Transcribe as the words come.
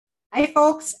Hi,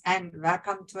 folks, and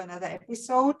welcome to another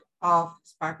episode of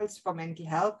Sparkles for Mental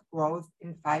Health Growth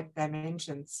in Five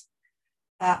Dimensions.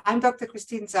 I'm Dr.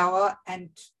 Christine Sauer,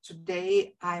 and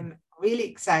today I'm really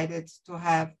excited to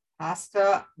have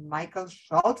Pastor Michael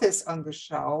Scholtes on the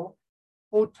show,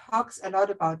 who talks a lot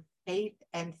about faith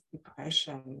and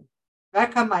depression.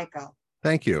 Welcome, Michael.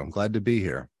 Thank you. I'm glad to be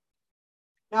here.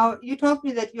 Now, you told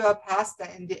me that you are a pastor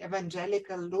in the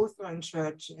Evangelical Lutheran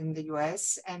Church in the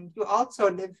US, and you also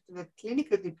lived with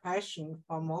clinical depression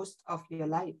for most of your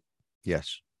life.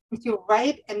 Yes. You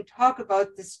write and talk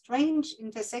about the strange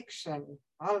intersection,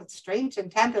 well, it's strange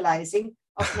and tantalizing,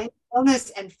 of mental illness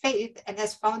and faith, and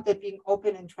has found that being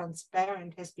open and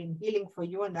transparent has been healing for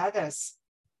you and others.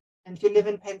 And you live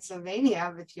in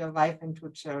Pennsylvania with your wife and two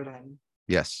children.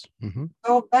 Yes. Mm-hmm.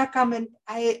 So welcome, and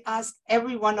I ask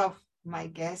every one of my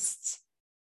guests,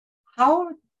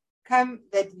 how come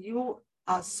that you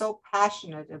are so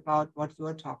passionate about what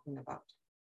you're talking about?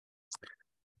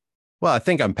 Well, I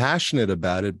think I'm passionate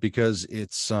about it because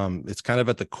it's kind of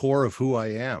at the core of who I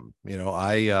am. You know,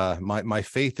 my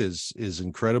faith is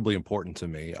incredibly important to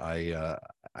me. I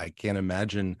can't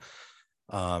imagine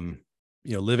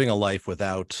living a life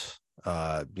without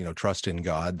trust in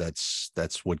God.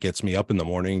 That's what gets me up in the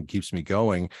morning, keeps me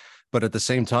going. But at the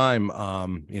same time,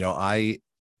 I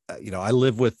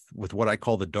live with what I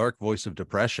call the dark voice of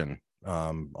depression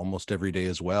almost every day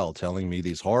as well, telling me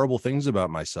these horrible things about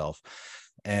myself.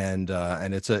 And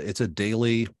it's a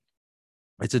daily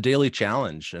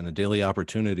challenge and a daily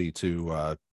opportunity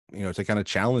to kind of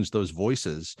challenge those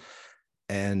voices.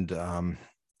 And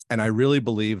I really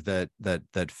believe that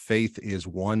faith is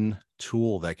one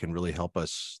tool that can really help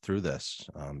us through this.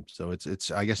 So it's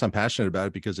I guess I'm passionate about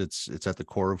it because it's at the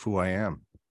core of who I am.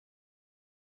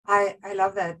 I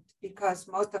love that, because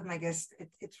most of my guests,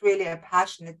 it's really a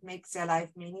passion. It makes their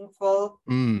life meaningful,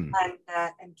 and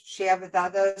to share with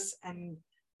others and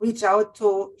reach out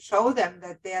to show them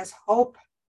that there's hope.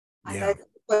 And that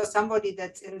for somebody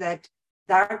that's in that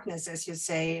darkness, as you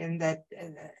say, in that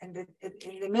in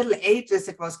the Middle Ages,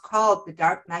 it was called the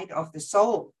dark night of the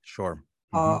soul. Sure.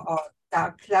 Or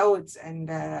dark clouds, and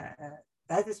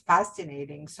that is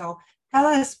fascinating. So tell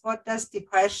us, what does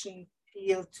depression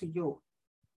feel to you?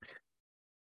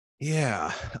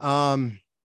 Yeah.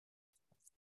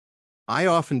 I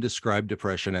often describe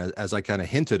depression as I kind of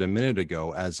hinted a minute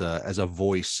ago, as a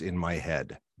voice in my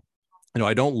head. You know,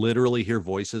 I don't literally hear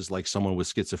voices like someone with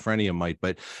schizophrenia might,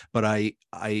 but I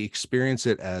experience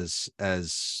it as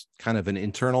kind of an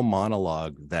internal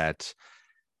monologue that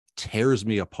tears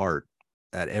me apart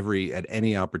at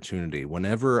any opportunity.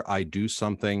 Whenever I do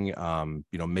something,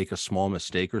 make a small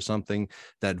mistake or something,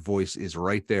 that voice is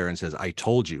right there and says, I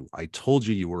told you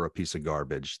you were a piece of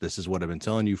garbage. This is what I've been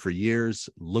telling you for years.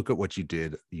 Look at what you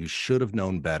did. You should have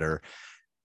known better.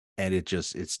 And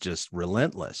it's just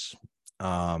relentless.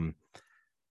 I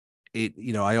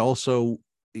also,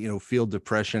 feel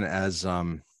depression as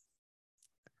kind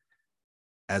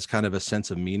of a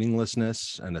sense of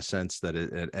meaninglessness, and a sense that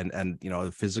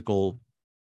a physical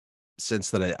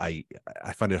sense that I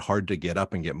find it hard to get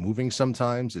up and get moving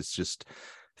sometimes. It's just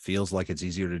feels like it's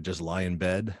easier to just lie in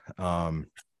bed. But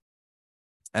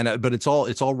it's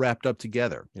all wrapped up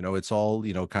together. It's all,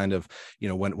 kind of,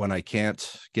 when I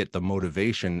can't get the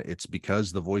motivation, it's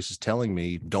because the voice is telling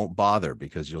me, don't bother,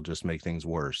 because you'll just make things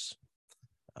worse.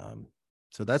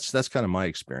 So that's kind of my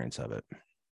experience of it.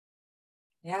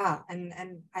 Yeah,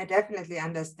 and I definitely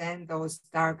understand those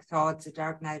dark thoughts, the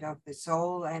dark night of the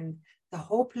soul, and the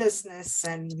hopelessness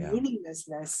and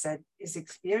meaninglessness that is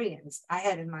experienced. I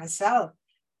had it myself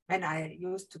when I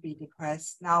used to be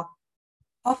depressed. Now,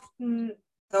 often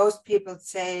those people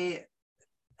say,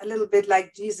 a little bit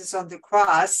like Jesus on the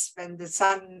cross, when the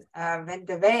sun went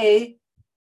away,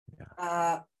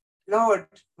 Lord,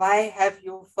 why have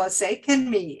you forsaken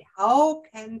me? How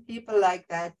can people like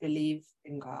that believe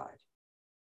in God?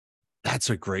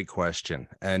 That's a great question.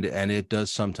 And it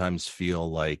does sometimes feel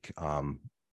like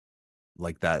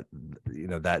that,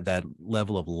 that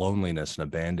level of loneliness and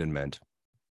abandonment.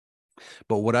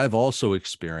 But what I've also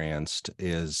experienced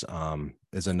is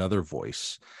another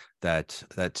voice that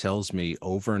tells me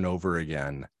over and over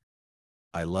again,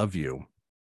 I love you,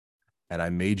 and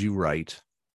I made you right.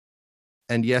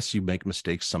 And yes, you make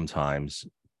mistakes sometimes,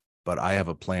 but I have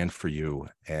a plan for you,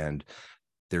 and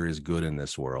there is good in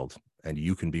this world, and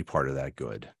you can be part of that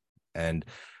good. And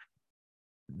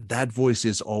that voice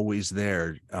is always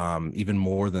there, even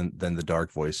more than the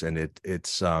dark voice. And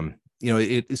it's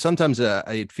it sometimes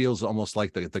it feels almost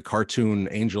like the cartoon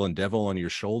angel and devil on your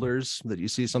shoulders that you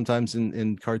see sometimes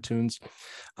in cartoons.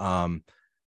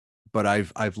 but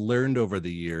I've learned over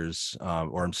the years,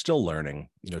 or I'm still learning,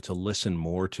 to listen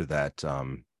more to that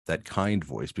kind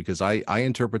voice, because I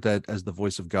interpret that as the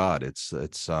voice of God.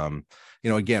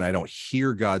 Again, I don't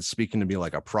hear God speaking to me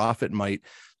like a prophet might,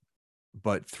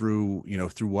 but through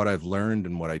what I've learned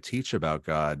and what I teach about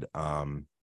God,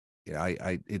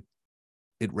 it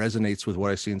resonates with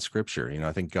what I see in Scripture.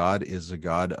 I think God is a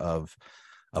God of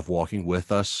walking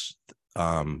with us,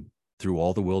 through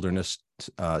all the wilderness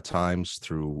times,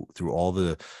 through all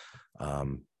the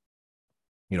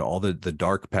all the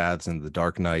dark paths and the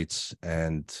dark nights,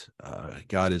 and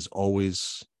God is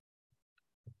always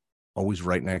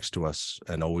right next to us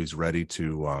and always ready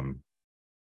to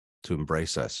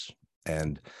embrace us,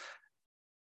 and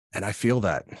I feel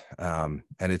that, and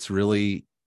it's really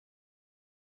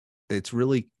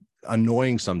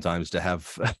annoying sometimes to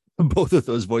have both of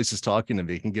those voices talking to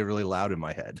me. It can get really loud in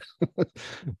my head.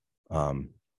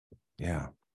 Yeah.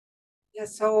 Yeah,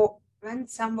 so when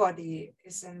somebody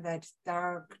is in that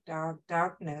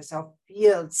darkness or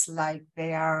feels like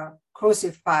they are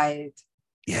crucified,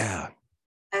 Yeah.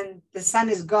 and the sun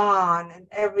is gone and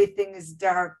everything is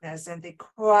darkness, and they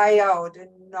cry out and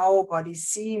nobody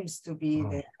seems to be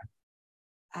there,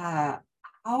 uh,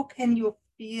 how can you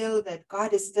feel that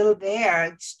God is still there?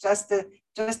 It's just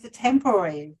a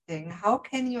temporary thing. How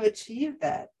can you achieve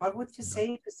that? What would you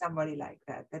say to somebody like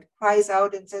that cries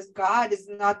out and says, God is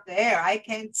not there, I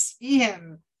can't see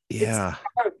him, it's Yeah.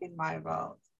 dark in my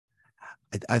world?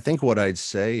 I think what I'd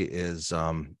say is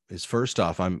first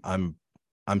off, I'm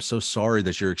so sorry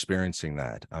that you're experiencing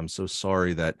that. I'm so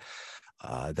sorry that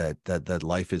that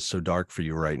life is so dark for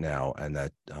you right now, and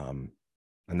that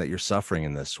you're suffering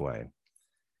in this way.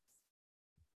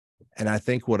 And I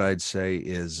think what I'd say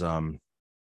is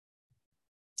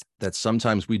that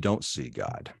sometimes we don't see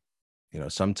God.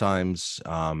 Sometimes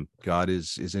God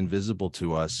is invisible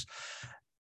to us,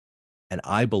 and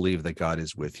I believe that God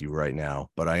is with you right now.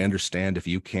 But I understand if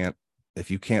you can't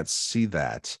see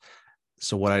that.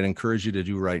 So what I'd encourage you to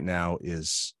do right now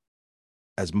is,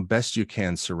 as best you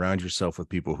can, surround yourself with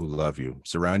people who love you.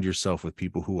 Surround yourself with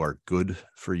people who are good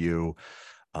for you,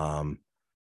 and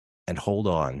hold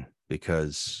on,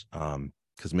 because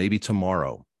maybe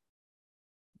tomorrow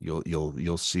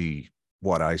you'll see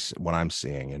what I'm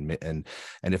seeing, and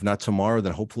if not tomorrow,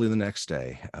 then hopefully the next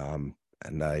day.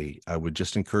 And I would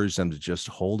just encourage them to just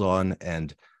hold on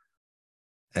and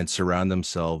surround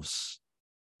themselves,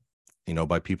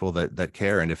 by people that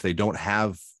care. And if they don't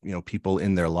have, people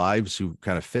in their lives who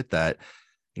kind of fit that,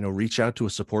 reach out to a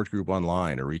support group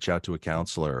online, or reach out to a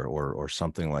counselor or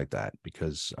something like that,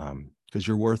 because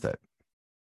you're worth it.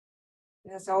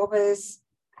 There's always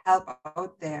help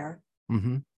out there.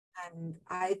 Mm-hmm. And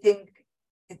I think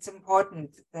it's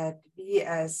important that we,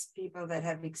 as people that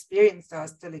have experienced or are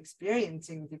still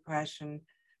experiencing depression,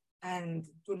 and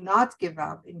do not give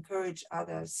up, encourage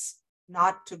others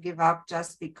not to give up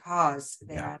just because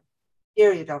they are in a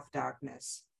period of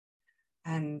darkness.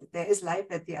 And there is life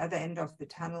at the other end of the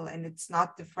tunnel, and it's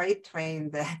not the freight train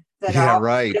that Yeah, are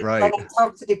right. when I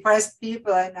talk to depressed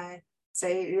people and I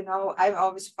say, I've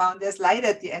always found there's light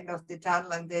at the end of the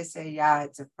tunnel, and they say, yeah,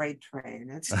 it's a freight train.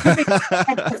 It's typical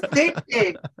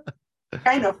thinking,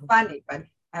 kind of funny, but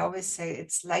I always say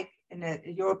it's like in the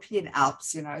European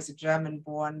Alps, as a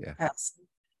German-born person,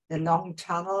 the long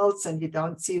tunnels, and you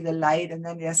don't see the light, and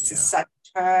then there's the sudden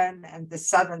turn, and the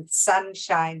southern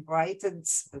sunshine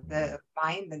brightens the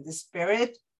mind and the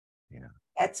spirit. Yeah,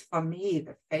 that's for me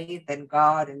the faith in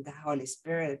God and the Holy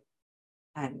Spirit,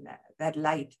 and that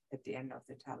light at the end of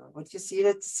the tunnel. Would you see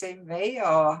it the same way,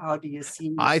 or how do you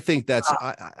see? I think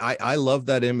I love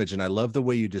that image, and I love the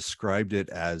way you described it,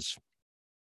 as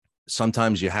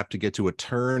sometimes you have to get to a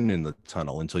turn in the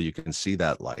tunnel until you can see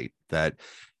that light. That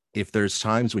if there's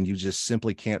times when you just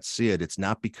simply can't see it, it's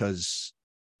not because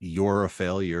you're a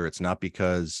failure. It's not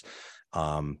because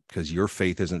your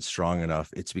faith isn't strong enough.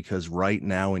 It's because right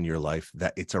now in your life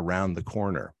that it's around the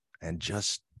corner, and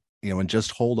just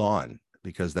hold on,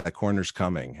 because that corner's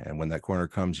coming. And when that corner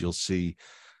comes, you'll see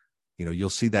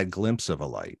that glimpse of a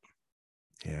light.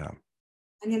 Yeah.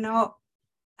 And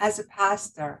as a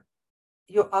pastor,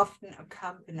 you often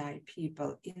accompany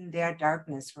people in their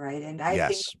darkness, right? And I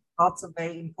think it's also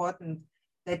very important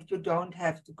that you don't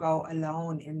have to go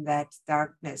alone in that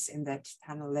darkness, in that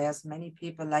tunnel. There's many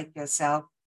people like yourself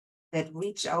that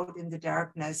reach out in the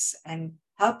darkness and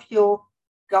help you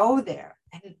go there.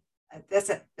 And there's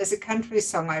a country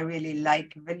song I really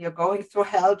like: when you're going through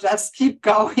hell, just keep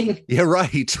going. Yeah,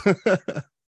 right.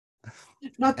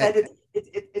 Not that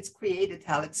it's created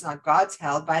hell, it's not God's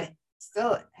hell, but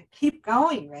still keep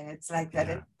going when it's like that,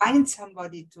 and find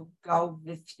somebody to go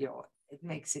with you. It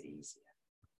makes it easier.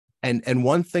 And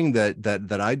one thing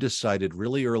that I decided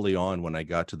really early on when I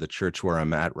got to the church where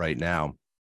I'm at right now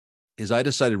is I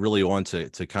decided really on to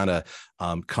kind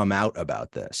of come out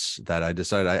about this. That I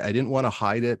decided I didn't want to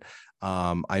hide it.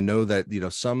 I know that,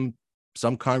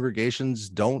 some congregations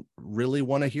don't really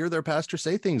want to hear their pastor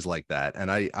say things like that, and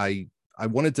I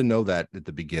wanted to know that at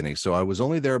the beginning. So I was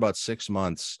only there about 6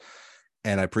 months,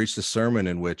 and I preached a sermon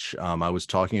in which I was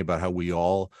talking about how we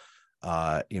all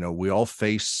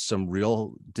face some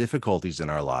real difficulties in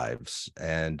our lives,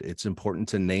 and it's important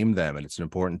to name them, and it's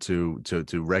important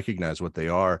to recognize what they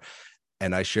are.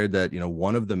 And I shared that,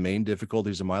 one of the main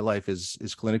difficulties in my life is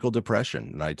clinical depression,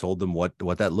 and I told them what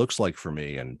that looks like for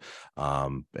me, and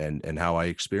how I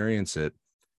experience it.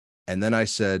 And then I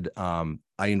said,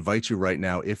 I invite you right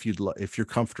now, if you're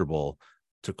comfortable,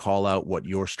 to call out what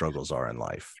your struggles are in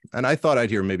life. And I thought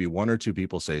I'd hear maybe one or two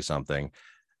people say something.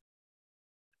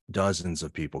 Dozens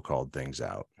of people called things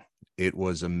out. It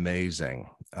was amazing.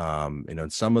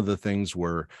 Some of the things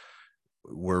were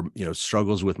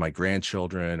struggles with my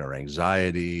grandchildren, or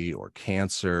anxiety, or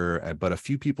cancer, but a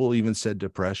few people even said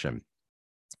depression.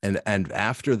 And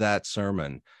after that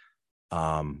sermon,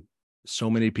 so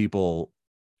many people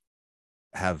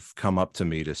have come up to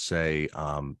me to say,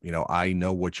 I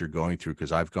know what you're going through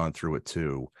because I've gone through it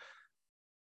too.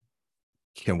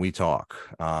 Can we talk?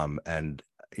 And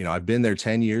I've been there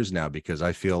 10 years now, because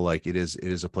I feel like it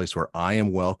is a place where I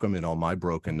am welcome in all my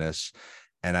brokenness.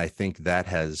 And I think that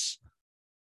has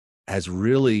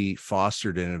really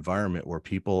fostered an environment where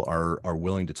people are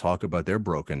willing to talk about their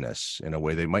brokenness in a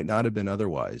way they might not have been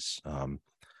otherwise.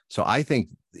 So I think,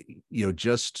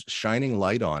 just shining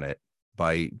light on it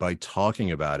by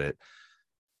talking about it,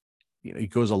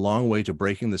 it goes a long way to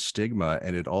breaking the stigma,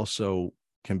 and it also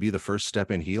can be the first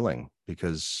step in healing,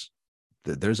 because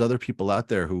there's other people out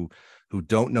there who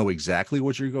don't know exactly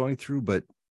what you're going through,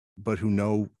 but who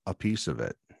know a piece of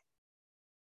it.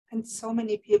 And so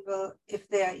many people, if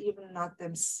they are even not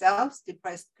themselves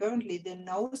depressed currently, they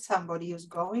know somebody who's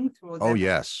going through that. Oh,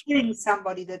 yes. Hearing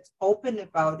somebody that's open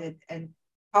about it and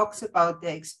talks about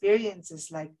their experiences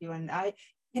like you and I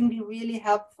can be really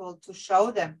helpful to show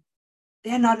them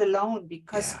they're not alone.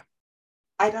 Because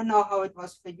I don't know how it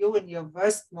was for you in your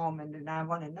worst moment, and I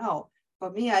want to know.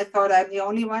 For me, I thought I'm the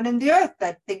only one in the earth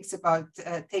that thinks about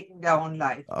taking their own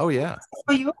life. Oh, yeah.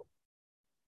 For you?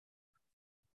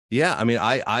 Yeah, I mean,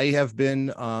 I have been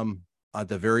at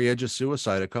the very edge of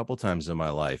suicide a couple times in my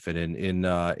life, and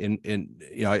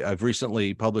I've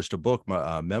recently published a book,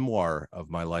 my memoir of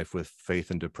my life with faith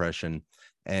and depression,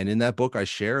 and in that book I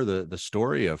share the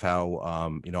story of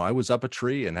how I was up a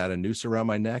tree and had a noose around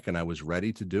my neck, and I was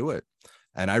ready to do it,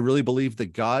 and I really believed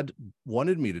that God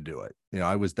wanted me to do it.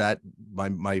 I was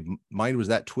my mind was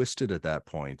that twisted at that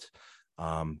point,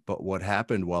 but what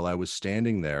happened while I was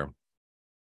standing there?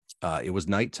 It was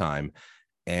nighttime,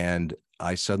 and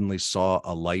I suddenly saw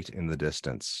a light in the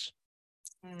distance.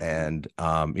 And,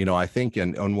 I think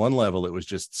on one level, it was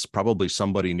just probably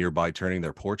somebody nearby turning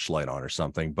their porch light on or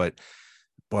something. But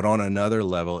on another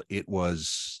level, it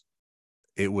was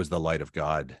the light of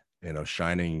God,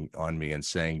 shining on me and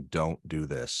saying, don't do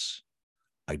this.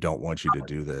 I don't want you to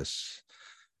do this.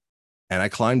 And I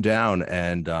climbed down,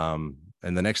 and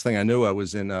the next thing I knew, I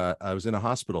was in a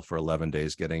hospital for 11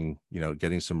 days, getting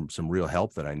some real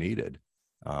help that I needed.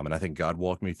 And I think God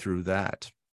walked me through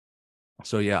that.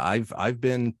 So yeah, I've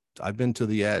been to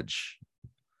the edge.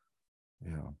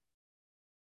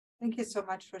 Thank you so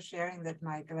much for sharing that,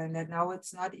 Michael. And I know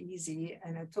it's not easy,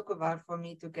 and it took a while for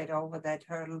me to get over that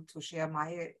hurdle to share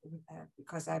my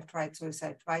because I've tried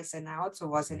suicide twice, and I also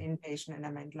was an inpatient in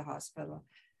a mental hospital.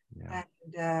 Yeah.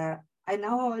 And I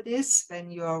know how it is when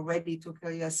you're ready to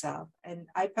kill yourself. And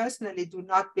I personally do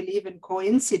not believe in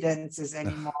coincidences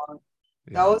anymore.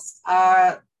 Yeah. Those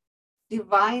are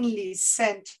divinely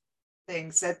sent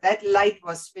things, that light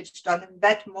was switched on in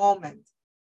that moment.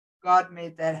 God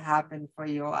made that happen for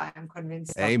you. I am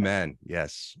convinced. Amen.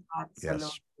 Yes. Absolutely.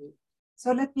 Yes.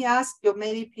 So let me ask you,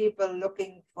 many people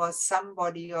looking for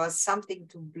somebody or something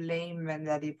to blame when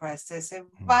they're depressed. They say,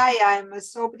 why I'm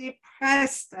so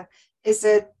depressed? Is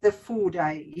it the food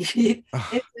I eat? Is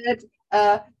it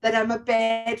that I'm a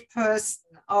bad person?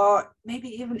 Or maybe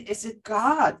even, is it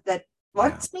God that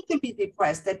wants me to be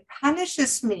depressed, that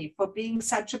punishes me for being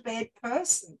such a bad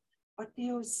person? What do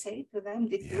you say to them?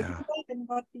 Did you do that? And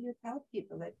what do you tell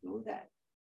people that do that?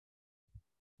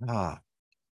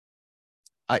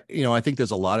 I think there's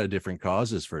a lot of different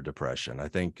causes for depression. I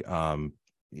think, I'm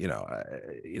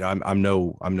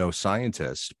no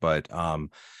scientist, but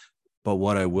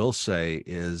what I will say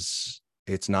is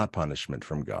It's not punishment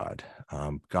from God.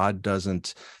 God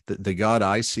doesn't, the God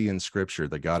I see in scripture,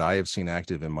 the God I have seen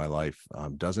active in my life,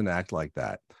 doesn't act like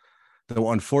that.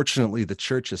 Though unfortunately, the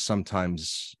church has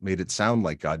sometimes made it sound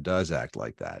like God does act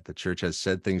like that. The church has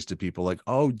said things to people like,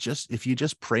 "Oh, just if you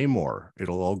just pray more,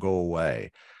 it'll all go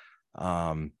away."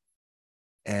 And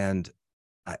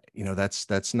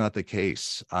that's not the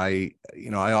case. I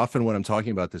often, when I'm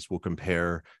talking about this, will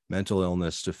compare mental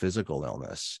illness to physical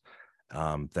illness.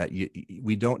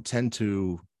 We don't tend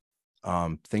to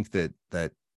think that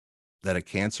a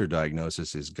cancer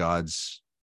diagnosis is God's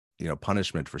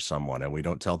punishment for someone, and we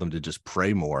don't tell them to just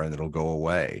pray more and it'll go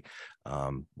away.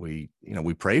 We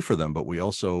pray for them, but we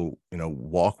also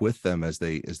walk with them as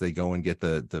they go and get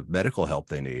the medical help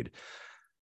they need.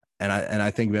 And I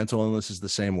think mental illness is the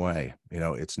same way.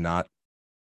 It's not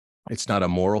a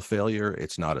moral failure,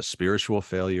 it's not a spiritual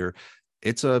failure.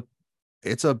 It's a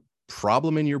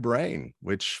problem in your brain,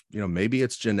 which maybe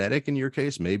it's genetic in your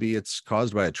case, maybe it's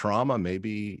caused by a trauma,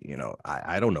 maybe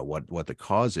I don't know what the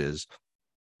cause is.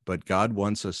 But God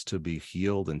wants us to be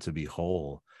healed and to be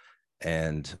whole,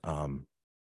 and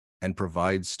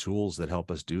provides tools that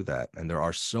help us do that. And there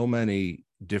are so many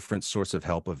different sorts of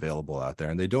help available out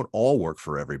there, and they don't all work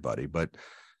for everybody, but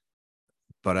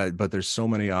there's so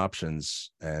many options,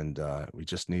 and we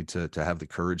just need to have the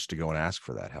courage to go and ask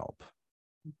for that help.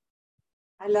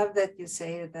 I love that you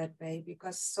say it that way,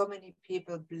 because so many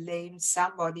people blame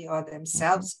somebody or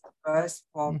themselves first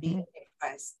for being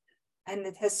depressed. And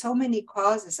it has so many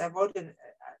causes. I wrote a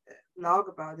blog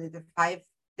about it, the 5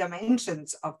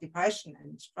 dimensions of depression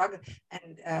and struggle.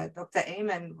 And Dr.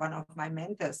 Amen, one of my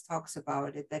mentors, talks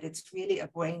about it, that it's really a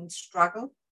brain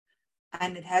struggle,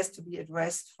 and it has to be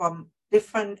addressed from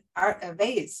different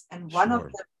ways. And one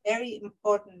of the very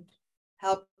important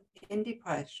help in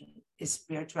depression is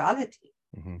spirituality.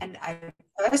 And I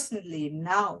personally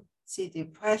now see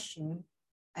depression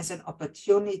as an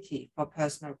opportunity for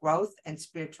personal growth and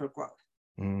spiritual growth.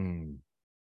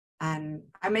 And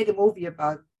I made a movie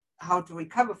about how to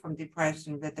recover from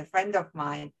depression with a friend of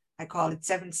mine. I call it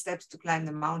 7 Steps to Climb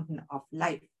the Mountain of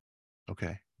Life.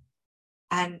 Okay.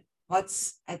 And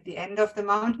what's at the end of the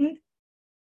mountain?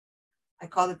 I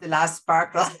call it the last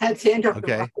sparkle at the end of the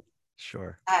mountain.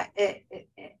 Sure. It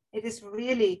is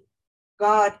really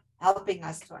God helping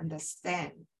us to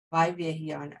understand why we're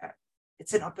here on earth.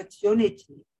 It's an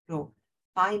opportunity to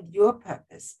find your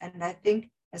purpose. And I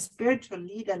think a spiritual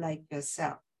leader like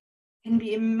yourself can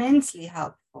be immensely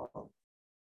helpful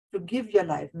to give your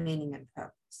life meaning and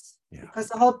purpose. Because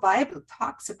the whole Bible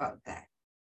talks about that.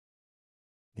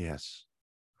 Yes.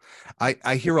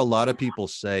 I hear a lot of people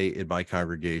say in my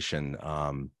congregation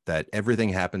that everything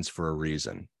happens for a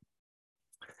reason.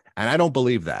 And I don't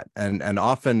believe that. And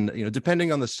often,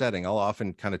 depending on the setting, I'll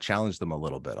often kind of challenge them a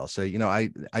little bit. I'll say,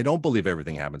 I don't believe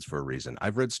everything happens for a reason.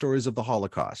 I've read stories of the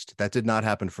Holocaust. That did not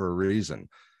happen for a reason.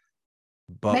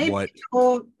 But maybe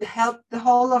to help the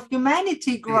whole of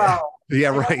humanity grow. Yeah,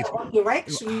 right.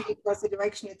 Direction, because the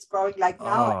direction it's growing like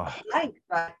now,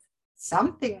 but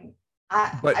something,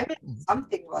 I mean,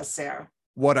 something was there.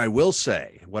 What I will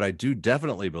say, what I do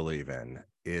definitely believe in,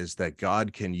 is that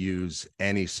God can use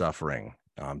any suffering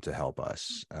to help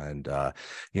us. And,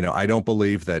 I don't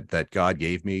believe that God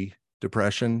gave me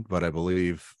depression, but I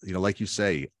believe, like you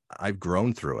say, I've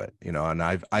grown through it, and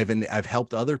I've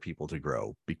helped other people to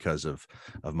grow because of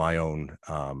my own,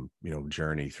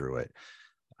 journey through it.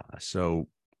 So,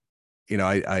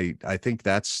 I think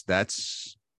that's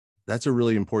a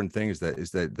really important thing, is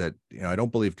that I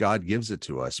don't believe God gives it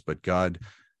to us, but God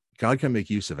can make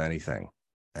use of anything.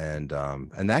 And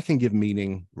that can give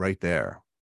meaning right there.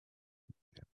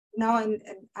 No, and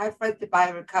I've read the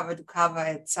Bible cover to cover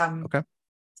at some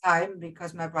time,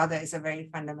 because my brother is a very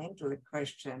fundamental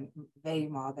Christian, way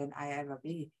more than I ever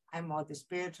be. I'm more the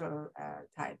spiritual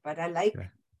type, but I like the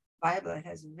Bible. It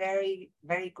has very,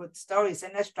 very good stories.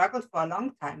 And I struggled for a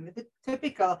long time with the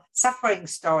typical suffering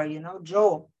story,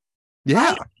 Job.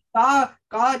 Yeah. Why did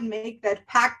God make that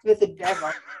pact with the devil?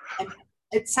 And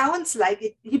it sounds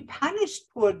like he punished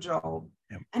poor Job.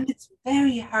 And it's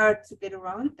very hard to get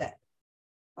around that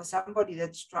for somebody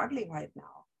that's struggling right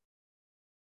now.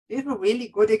 Do you have a really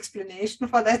good explanation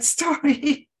for that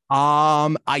story?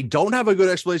 I don't have a good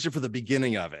explanation for the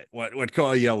beginning of it. What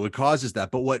causes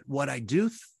that? But what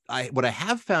I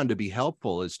have found to be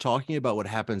helpful is talking about what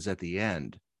happens at the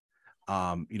end.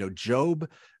 Job,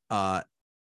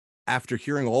 after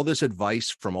hearing all this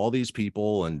advice from all these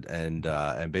people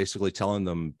and basically telling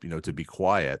them, to be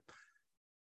quiet,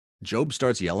 Job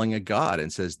starts yelling at God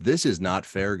and says, "This is not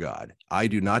fair, God. I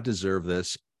do not deserve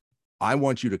this. I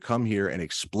want you to come here and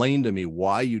explain to me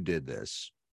why you did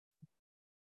this."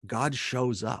 God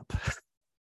shows up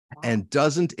Wow. and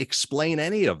doesn't explain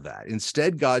any of that.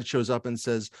 Instead, God shows up and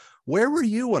says, where were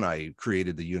you when I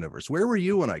created the universe? Where were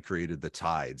you when I created the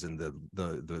tides and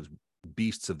the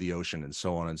beasts of the ocean and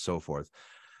so on and so forth?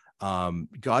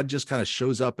 God just kind of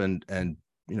shows up and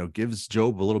gives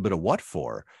Job a little bit of what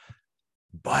for.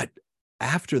 But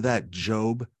after that,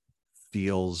 Job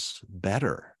feels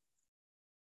better.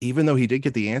 Even though he did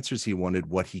get the answers he wanted,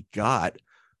 what he got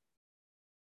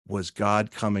was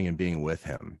God coming and being with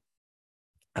him.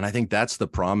 And I think that's the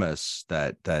promise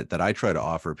that I try to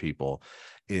offer people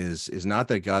is not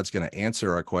that God's going to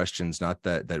answer our questions, not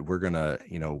that we're going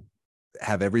to,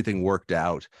 have everything worked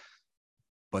out,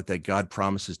 but that God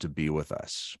promises to be with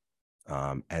us.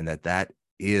 And that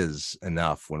is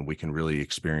enough when we can really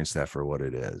experience that for what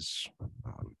it is.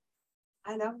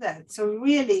 I love that. So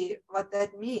really what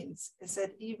that means is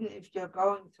that even if you're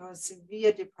going through a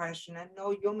severe depression and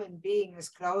no human being is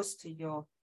close to you,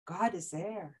 God is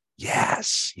there.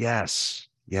 Yes, yes,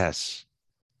 yes.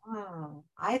 Oh,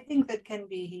 I think that can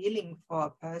be healing for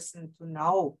a person to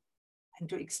know and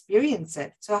to experience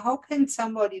it. So how can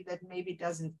somebody that maybe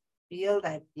doesn't feel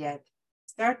that yet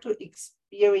start to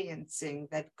experiencing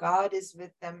that God is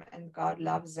with them and God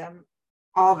loves them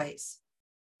always?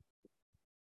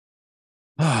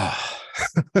 That's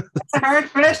a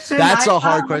hard question. That's a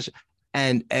hard question.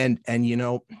 And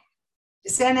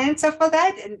is there an answer for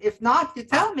that? And if not, you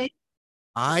tell me.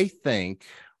 I think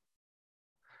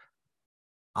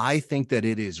that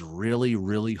it is really,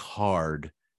 really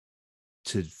hard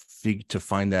to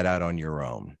find that out on your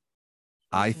own.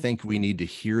 I think we need to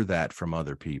hear that from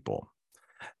other people.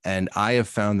 And I have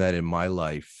found that in my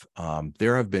life,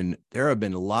 there have been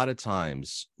a lot of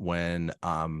times when,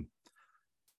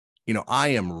 I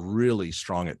am really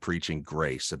strong at preaching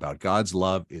grace about God's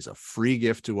love is a free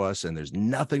gift to us, and there's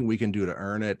nothing we can do to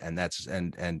earn it. And that's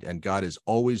and God is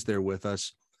always there with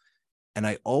us. And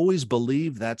I always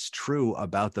believe that's true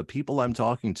about the people I'm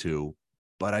talking to,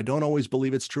 but I don't always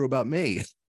believe it's true about me.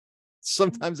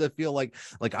 Sometimes I feel like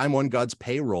I'm on God's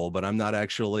payroll, but I'm not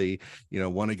actually,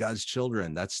 one of God's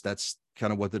children. That's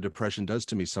kind of what the depression does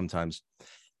to me sometimes.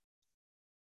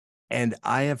 And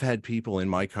I have had people in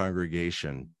my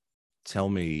congregation tell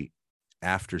me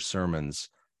after sermons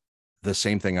the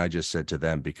same thing I just said to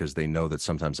them, because they know that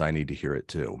sometimes I need to hear it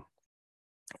too.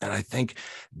 And I think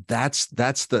that's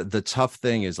the tough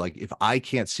thing is, like, if I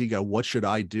can't see God, what should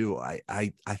I do?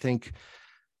 I think,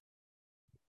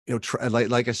 try,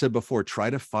 like I said before, try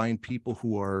to find people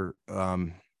who are,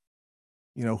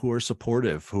 who are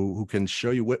supportive, who can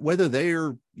show you whether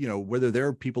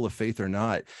they're people of faith or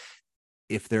not.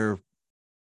 If they're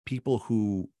people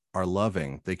who are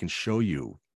loving, they can show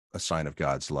you a sign of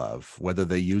God's love, whether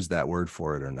they use that word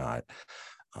for it or not.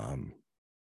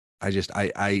 I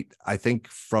think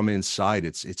from inside,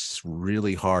 it's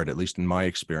really hard, at least in my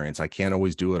experience. I can't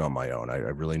always do it on my own. I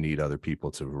really need other people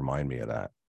to remind me of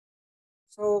that.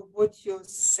 So would you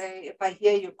say, if I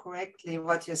hear you correctly,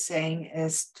 what you're saying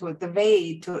is the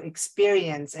way to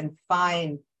experience and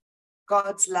find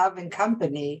God's love and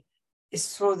company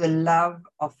is through the love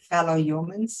of fellow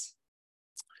humans?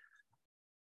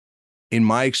 In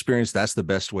my experience, that's the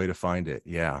best way to find it.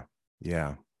 Yeah.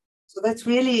 Yeah. So that's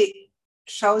really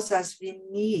shows us we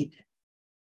need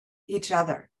each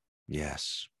other.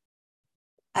 Yes.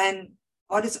 And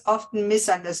what is often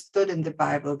misunderstood in the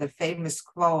Bible, the famous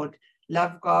quote,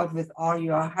 love God with all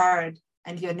your heart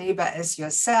and your neighbor as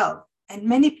yourself. And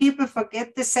many people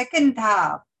forget the second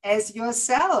half, as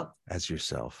yourself. As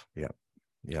yourself. Yep.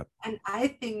 Yep. And I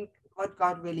think what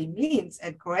God really means,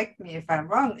 and correct me if I'm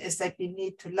wrong, is that we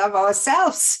need to love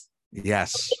ourselves.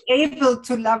 Yes. To be able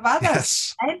to love others.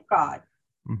 Yes. And God.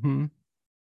 Mm-hmm.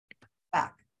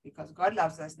 Back, because God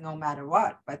loves us no matter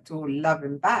what, but to love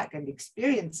him back and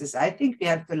experiences, I think we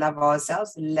have to love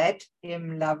ourselves, let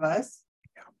him love us,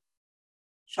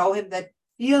 show him that,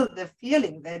 feel the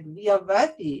feeling that we are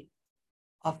worthy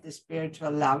of the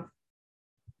spiritual love,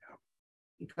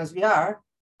 because we are.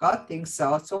 God thinks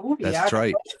so. So who we That's are,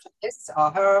 right. His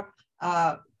or her,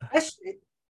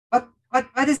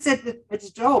 what is it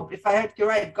with Job? If I heard you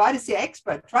right, God is the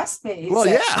expert. Trust me. Well,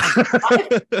 said,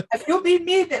 yeah. have you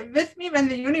been with me when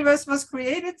the universe was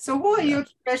created? So who are you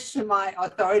to question my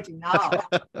authority now?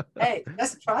 Hey,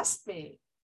 just trust me.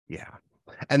 Yeah.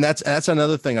 And that's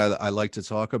another thing I like to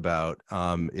talk about,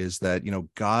 is that,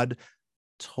 God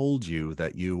told you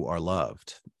that you are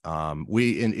loved.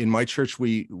 We in my church,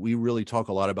 we really talk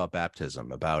a lot about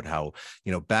baptism, about how,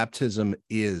 baptism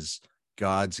is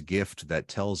God's gift that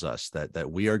tells us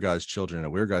that we are God's children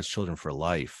and we're God's children for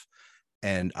life.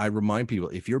 And I remind people,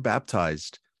 if you're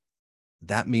baptized,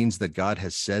 that means that God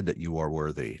has said that you are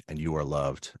worthy and you are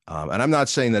loved. And I'm not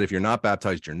saying that if you're not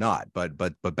baptized, you're not, but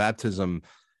baptism,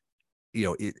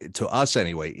 to us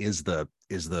anyway, is the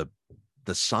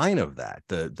sign of that,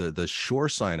 the sure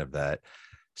sign of that.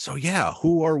 So yeah,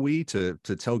 who are we to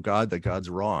tell God that God's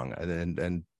wrong?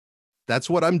 And that's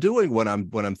what I'm doing when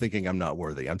I'm thinking I'm not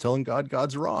worthy. I'm telling God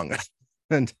God's wrong.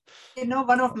 And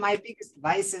one of my biggest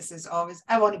vices is always,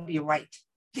 I want to be right.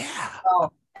 yeah.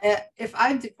 So if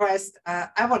I'm depressed,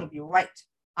 I want to be right.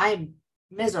 I'm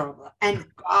miserable, and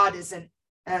God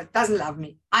doesn't love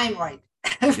me. I'm right.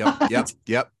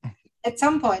 Yep. At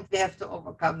some point, we have to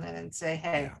overcome that and say,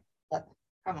 "Hey, Yeah.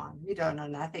 come on, we don't know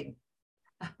nothing."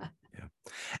 Yeah.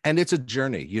 And it's a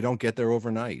journey. You don't get there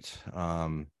overnight.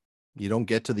 You don't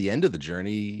get to the end of the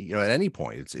journey, at any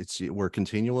point. We're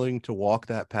continuing to walk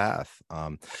that path.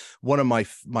 One of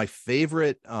my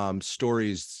favorite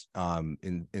stories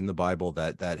in the Bible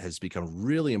that has become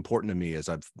really important to me as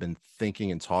I've been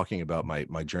thinking and talking about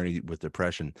my journey with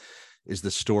depression is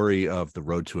the story of the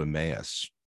road to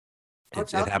Emmaus. It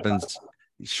happens.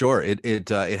 Sure. It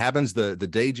happens the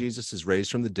day Jesus is raised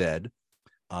from the dead.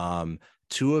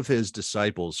 Two of his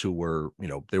disciples who were,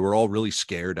 they were all really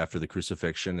scared after the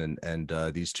crucifixion. And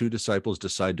these two disciples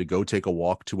decide to go take a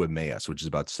walk to Emmaus, which is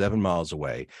about 7 miles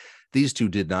away. These two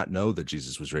did not know that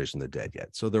Jesus was raised from the dead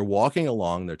yet. So they're walking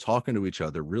along, they're talking to each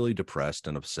other, really depressed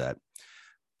and upset.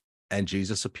 And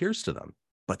Jesus appears to them,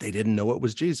 but they didn't know it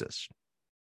was Jesus.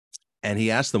 And he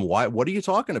asked them, what are you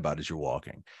talking about as you're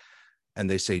walking? And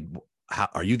they say,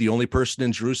 are you the only person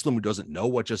in Jerusalem who doesn't know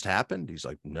what just happened? He's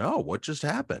like, no, what just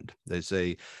happened? They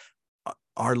say,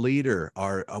 our leader,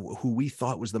 who we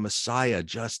thought was the Messiah,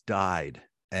 just died.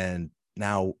 And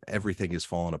now everything is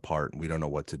falling apart and we don't know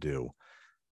what to do.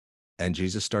 And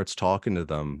Jesus starts talking to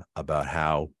them about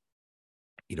how,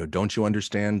 don't you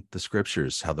understand the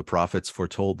scriptures, how the prophets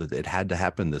foretold that it had to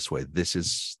happen this way. This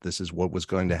is what was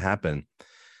going to happen.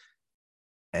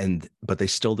 But they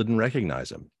still didn't recognize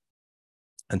him.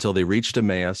 Until they reached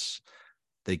Emmaus,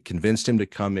 they convinced him to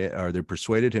come in, or they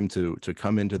persuaded him to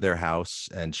come into their house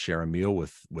and share a meal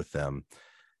with them.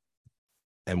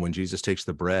 And when Jesus takes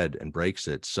the bread and breaks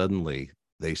it, suddenly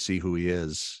they see who he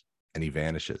is and he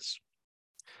vanishes.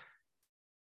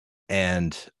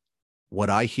 And what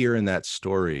I hear in that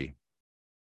story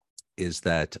is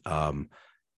that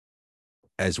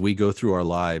as we go through our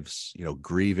lives,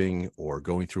 grieving or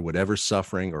going through whatever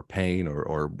suffering or pain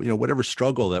or whatever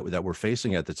struggle that we're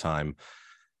facing at the time,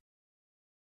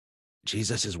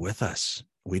 Jesus is with us.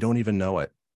 We don't even know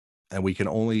it. And we can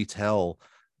only tell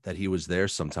that he was there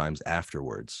sometimes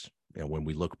afterwards, when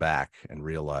we look back and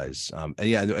realize, what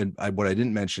I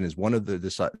didn't mention is one of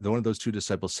those two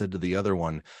disciples said to the other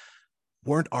one,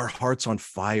 weren't our hearts on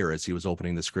fire as he was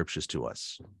opening the scriptures to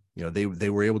us? They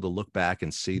were able to look back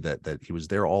and see that he was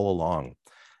there all along.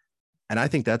 And I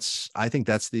think that's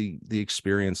the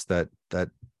experience that I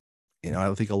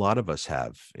think a lot of us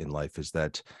have in life, is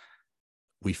that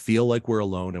we feel like we're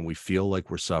alone and we feel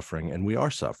like we're suffering, and we are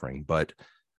suffering, but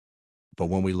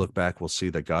when we look back, we'll see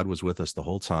that God was with us the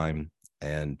whole time,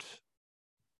 and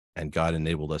God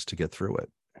enabled us to get through it.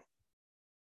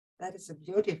 That is a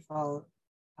beautiful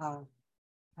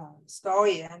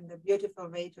story and a beautiful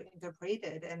way to interpret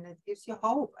it, and it gives you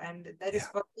hope, and that is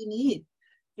what we need,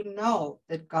 to know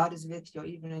that God is with you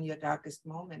even in your darkest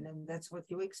moment, and that's what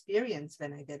you experience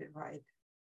when I get it right.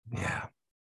 Yeah.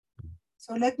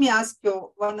 So let me ask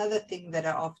you one other thing that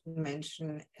I often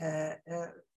mention.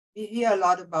 We hear a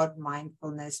lot about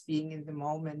mindfulness, being in the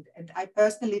moment, and I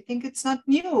personally think it's not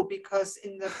new, because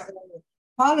in the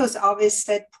Paulus always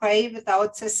said, pray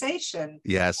without cessation.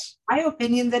 Yes. In my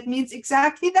opinion, that means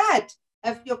exactly that.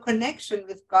 Have your connection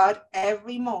with God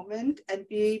every moment and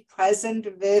be present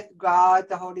with God,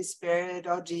 the Holy Spirit,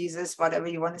 or Jesus, whatever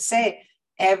you want to say,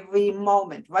 every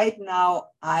moment. Right now,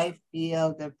 I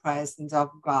feel the presence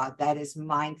of God. That is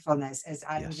mindfulness, as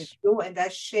I'm with you, and I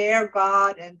share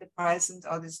God and the presence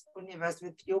of this universe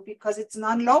with you, because it's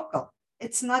non-local.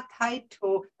 It's not tied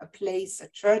to a place, a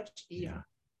church even. Yeah.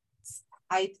 It's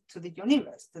tied to the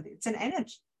universe. It's an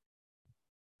energy.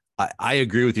 I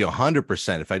agree with you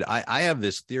 100%. In fact, I have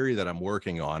this theory that I'm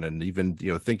working on, and even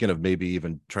thinking of maybe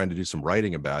even trying to do some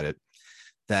writing about it.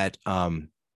 That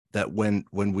that when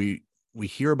we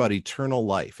hear about eternal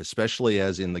life, especially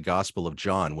as in the Gospel of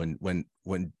John,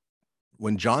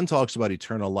 when John talks about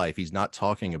eternal life, he's not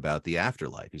talking about the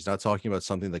afterlife. He's not talking about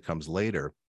something that comes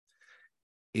later.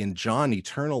 In John,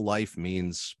 eternal life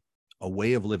means a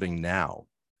way of living now,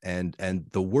 and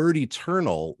the word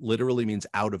eternal literally means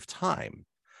out of time.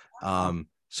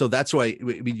 So that's why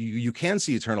you can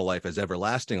see eternal life as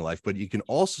everlasting life, but you can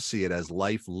also see it as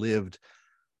life lived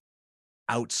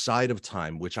outside of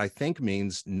time, which I think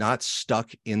means not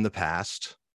stuck in the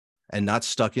past and not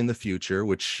stuck in the future,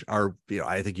 which are,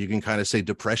 I think you can kind of say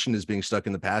depression is being stuck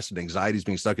in the past and anxiety is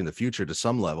being stuck in the future to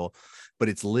some level, but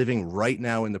it's living right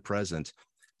now in the present.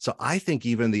 So I think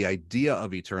even the idea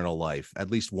of eternal life,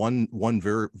 at least one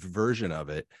version of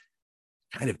it,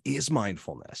 kind of is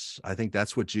mindfulness. I think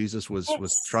that's what Jesus was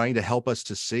trying to help us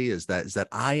to see, is that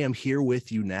I am here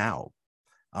with you now.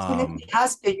 So let me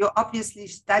ask you, you obviously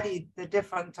studied the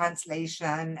different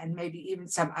translation and maybe even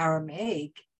some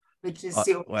Aramaic, which is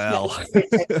the original language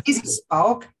that Jesus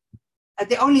spoke.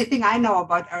 The only thing I know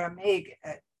about Aramaic,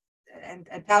 and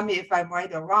tell me if I'm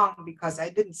right or wrong, because I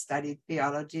didn't study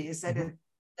theology, is that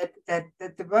that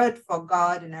the word for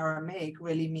God in Aramaic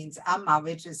really means Amma,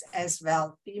 which is as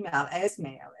well female as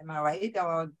male. Am I right?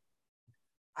 Or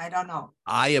I don't know.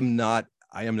 I am not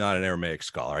an Aramaic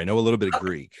scholar. I know a little bit of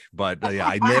Greek, but yeah,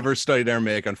 I never studied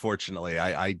Aramaic, unfortunately.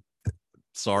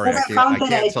 Sorry, I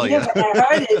can't tell you. When I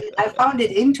heard it, I found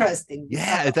it interesting.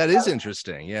 Yeah, that is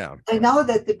interesting. Yeah. I know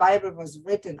that the Bible was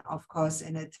written, of course,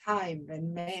 in a time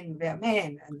when men were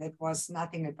men, and that was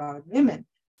nothing about women.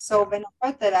 So when I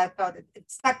heard that, I thought it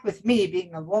stuck with me,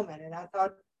 being a woman. And I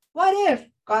thought, what if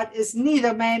God is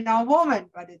neither man nor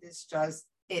woman, but it is just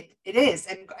it is.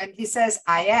 And he says,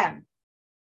 I am.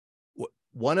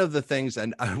 One of the things,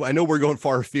 and I know we're going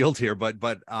far afield here, but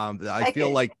I feel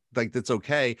like that's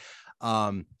okay.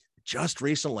 Just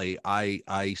recently,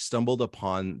 I stumbled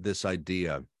upon this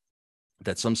idea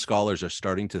that some scholars are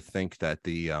starting to think that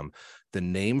the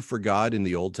name for God in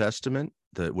the Old Testament,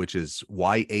 which is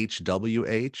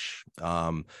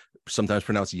YHWH, sometimes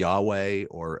pronounced Yahweh,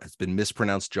 or has been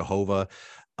mispronounced Jehovah.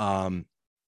 Some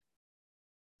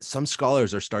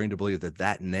scholars are starting to believe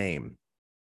that name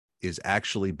is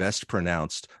actually best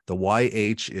pronounced. The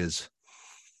YH is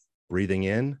breathing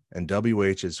in and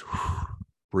WH is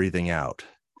breathing out.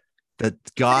 That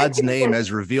God's name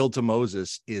as revealed to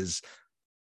Moses is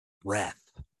breath,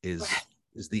 is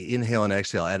the inhale and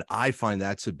exhale. And I find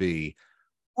that to be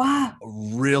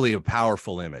really a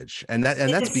powerful image. And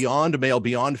that's beyond male,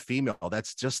 beyond female.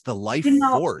 That's just the life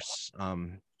force.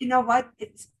 You know what?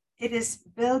 It is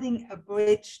building a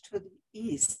bridge to the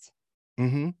East.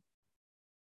 Mm-hmm.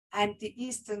 And the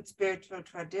Eastern spiritual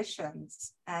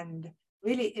traditions. And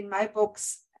really, in my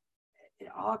books, it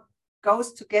all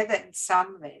goes together in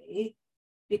some way,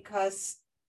 because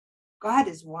God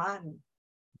is one.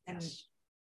 And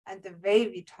the way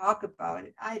we talk about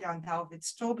it, I don't know if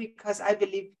it's true, because I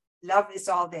believe love is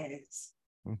all there is,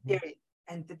 period.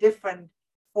 And the different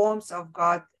forms of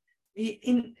God, we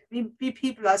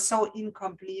people are so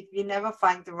incomplete. We never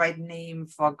find the right name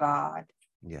for God.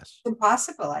 Yes. It's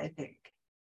impossible, I think.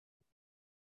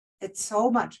 It's so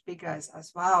much bigger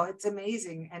as wow. It's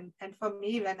amazing. And for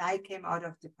me, when I came out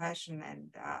of depression,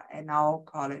 and I now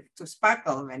call it to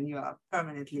sparkle when you are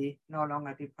permanently no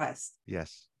longer depressed.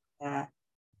 Yes. I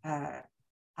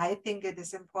think it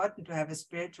is important to have a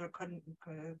spiritual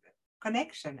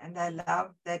connection. And I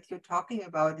love that you're talking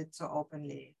about it so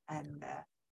openly. And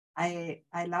I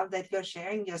love that you're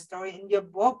sharing your story in your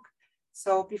book.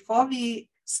 So before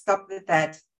we stop with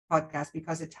that podcast,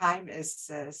 because the time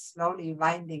is slowly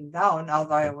winding down,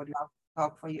 although I would love to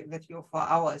talk with you for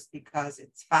hours, because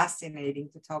it's fascinating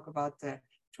to talk about the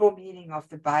true meaning of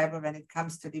the Bible when it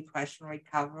comes to depression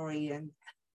recovery. And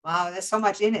wow, there's so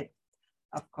much in it.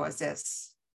 Of course,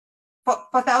 there's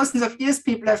for thousands of years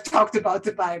people have talked about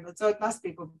the Bible, so it must be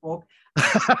a good book.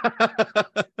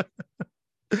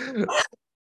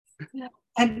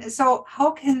 And so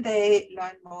how can they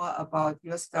learn more about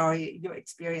your story, your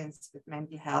experience with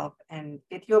mental health, and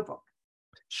get your book?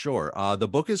 Sure. The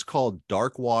book is called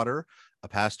Dark Water, A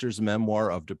Pastor's Memoir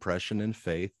of Depression and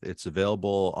Faith. It's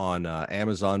available on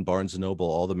Amazon, Barnes & Noble,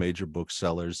 all the major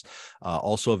booksellers.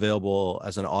 Also available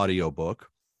as an audiobook.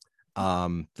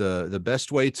 The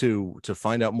best way to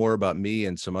find out more about me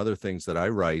and some other things that I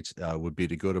write would be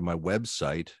to go to my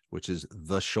website, which is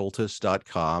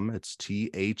thescholtes.com. It's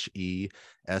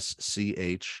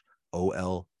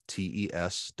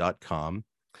TheScholtes.com.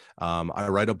 I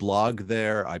write a blog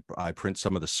there. I print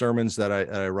some of the sermons that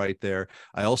I write there.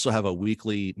 I also have a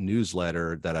weekly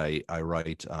newsletter that I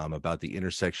write about the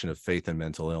intersection of faith and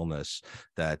mental illness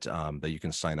that you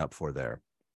can sign up for there.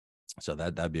 So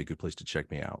that'd be a good place to check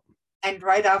me out. And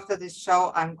right after this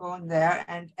show, I'm going there.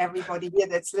 And everybody here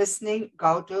that's listening,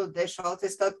 go to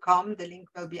thescholtes.com. The link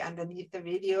will be underneath the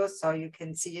video, so you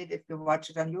can see it if you watch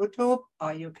it on YouTube,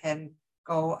 or you can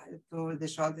go to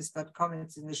thescholtes.com.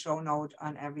 It's in the show note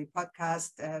on every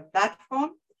podcast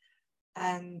platform.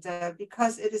 And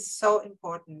because it is so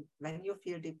important when you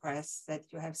feel depressed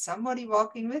that you have somebody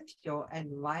walking with you,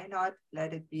 and why not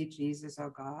let it be Jesus or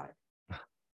God?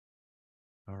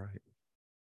 All right.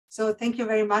 So thank you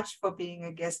very much for being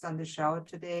a guest on the show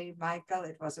today, Michael.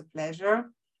 It was a pleasure.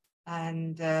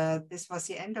 And this was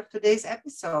the end of today's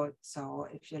episode. So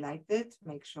if you liked it,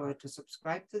 make sure to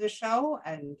subscribe to the show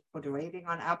and put a rating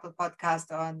on Apple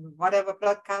Podcast, on whatever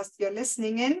podcast you're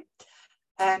listening in.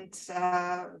 And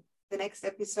the next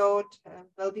episode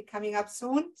will be coming up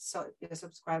soon. So if you're a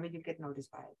subscriber, you get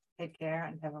notified. Take care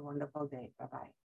and have a wonderful day. Bye-bye.